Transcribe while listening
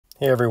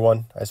Hey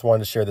everyone, I just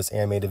wanted to share this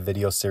animated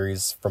video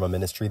series from a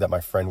ministry that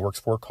my friend works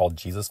for called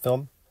Jesus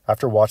Film.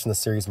 After watching the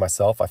series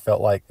myself, I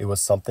felt like it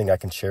was something I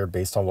can share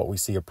based on what we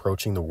see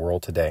approaching the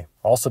world today.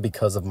 Also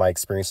because of my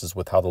experiences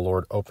with how the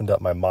Lord opened up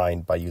my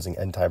mind by using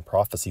end-time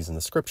prophecies in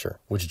the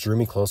scripture, which drew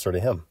me closer to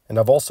Him. And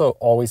I've also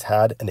always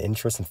had an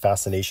interest and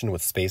fascination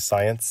with space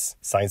science,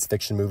 science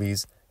fiction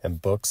movies,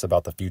 and books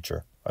about the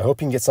future. I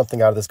hope you can get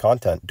something out of this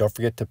content. Don't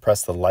forget to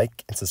press the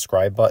like and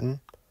subscribe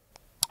button.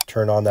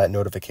 Turn on that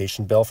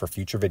notification bell for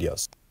future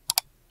videos.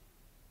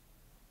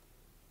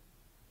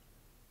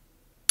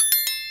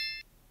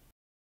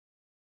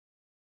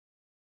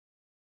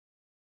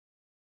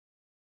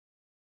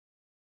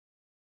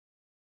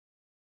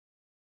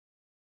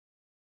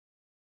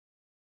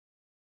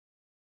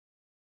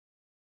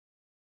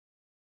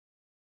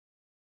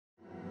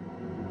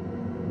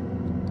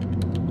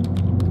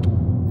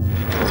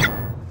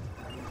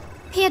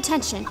 Pay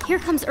attention. Here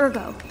comes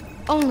Ergo.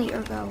 Only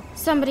Ergo.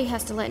 Somebody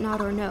has to let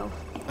Nador know.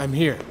 I'm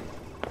here.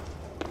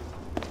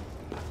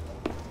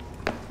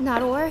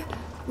 Nador,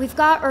 we've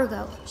got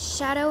Ergo.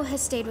 Shadow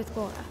has stayed with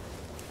Ghora.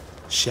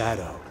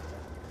 Shadow.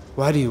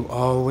 Why do you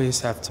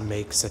always have to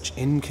make such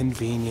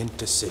inconvenient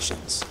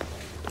decisions?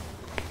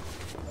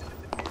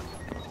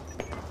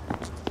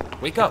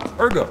 Wake up,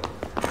 Ergo!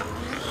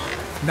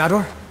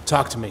 Nador,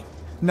 talk to me.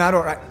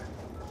 Nador,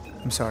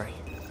 I'm sorry.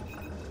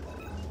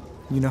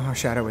 You know how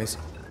Shadow is.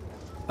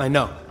 I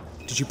know.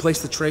 Did you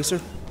place the tracer?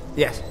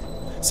 Yes.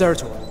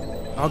 Serator,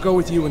 I'll go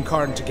with you and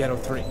Karton to Ghetto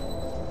 3.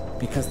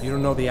 Because you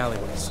don't know the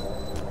alleyways.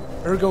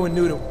 Ergo and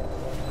Nador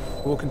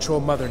will control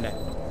Mother Net.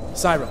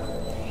 Syro,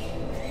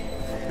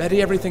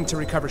 ready everything to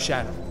recover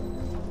Shadow.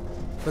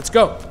 Let's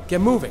go.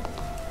 Get moving.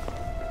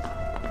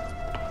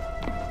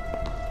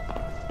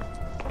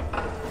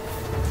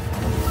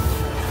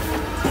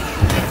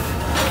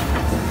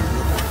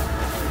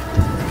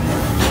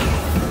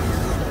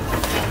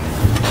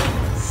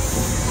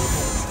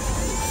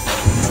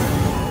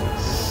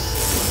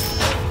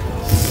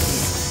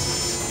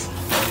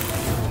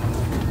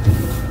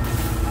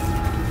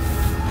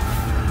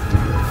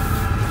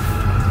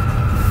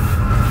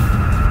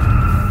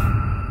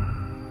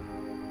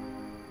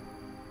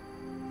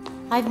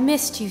 I've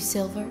missed you,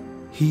 Silver.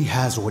 He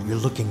has what you're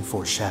looking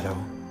for, Shadow.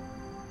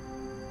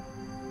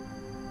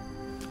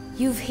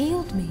 You've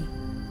healed me.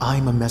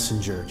 I'm a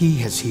messenger. He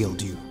has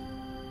healed you.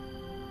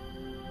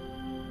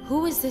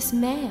 Who is this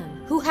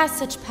man? Who has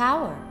such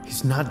power?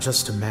 He's not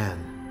just a man.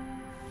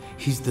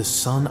 He's the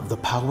son of the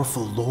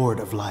powerful Lord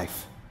of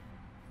Life.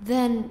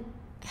 Then,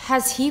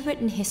 has he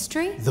written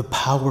history? The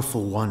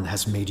powerful one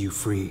has made you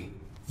free.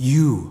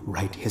 You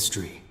write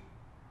history.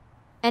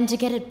 And to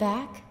get it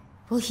back,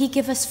 will he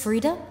give us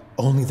freedom?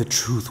 Only the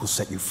truth will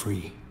set you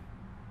free.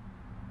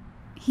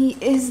 He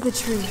is the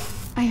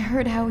truth. I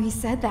heard how he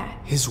said that.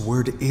 His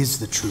word is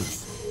the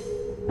truth.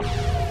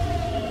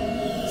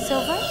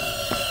 Silver?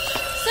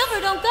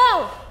 Silver, don't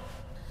go!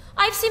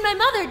 I've seen my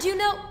mother, do you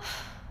know?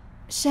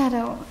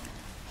 Shadow,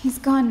 he's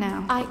gone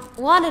now. I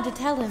wanted to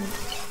tell him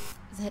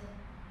that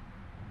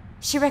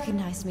she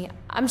recognized me.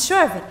 I'm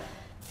sure of it.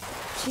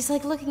 She's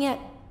like looking at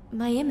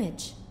my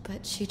image,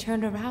 but she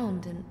turned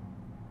around and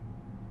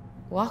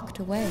walked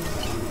away.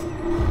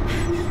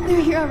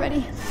 They're here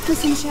already.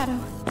 Listen, Shadow.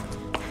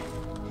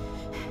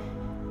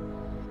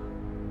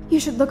 You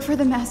should look for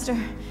the Master,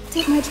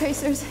 take my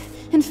tracers,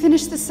 and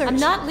finish the search. I'm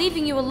not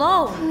leaving you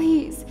alone.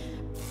 Please,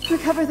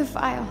 recover the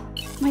file.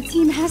 My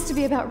team has to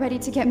be about ready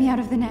to get me out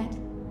of the net.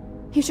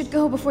 You should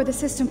go before the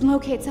system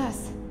locates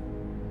us.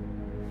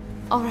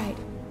 All right.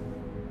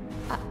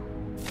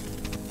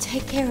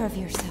 Take care of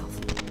yourself.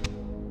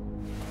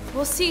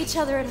 We'll see each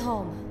other at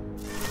home.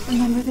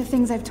 Remember the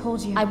things I've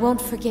told you. I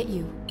won't forget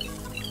you.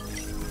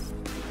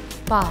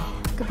 Bye.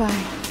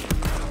 Goodbye.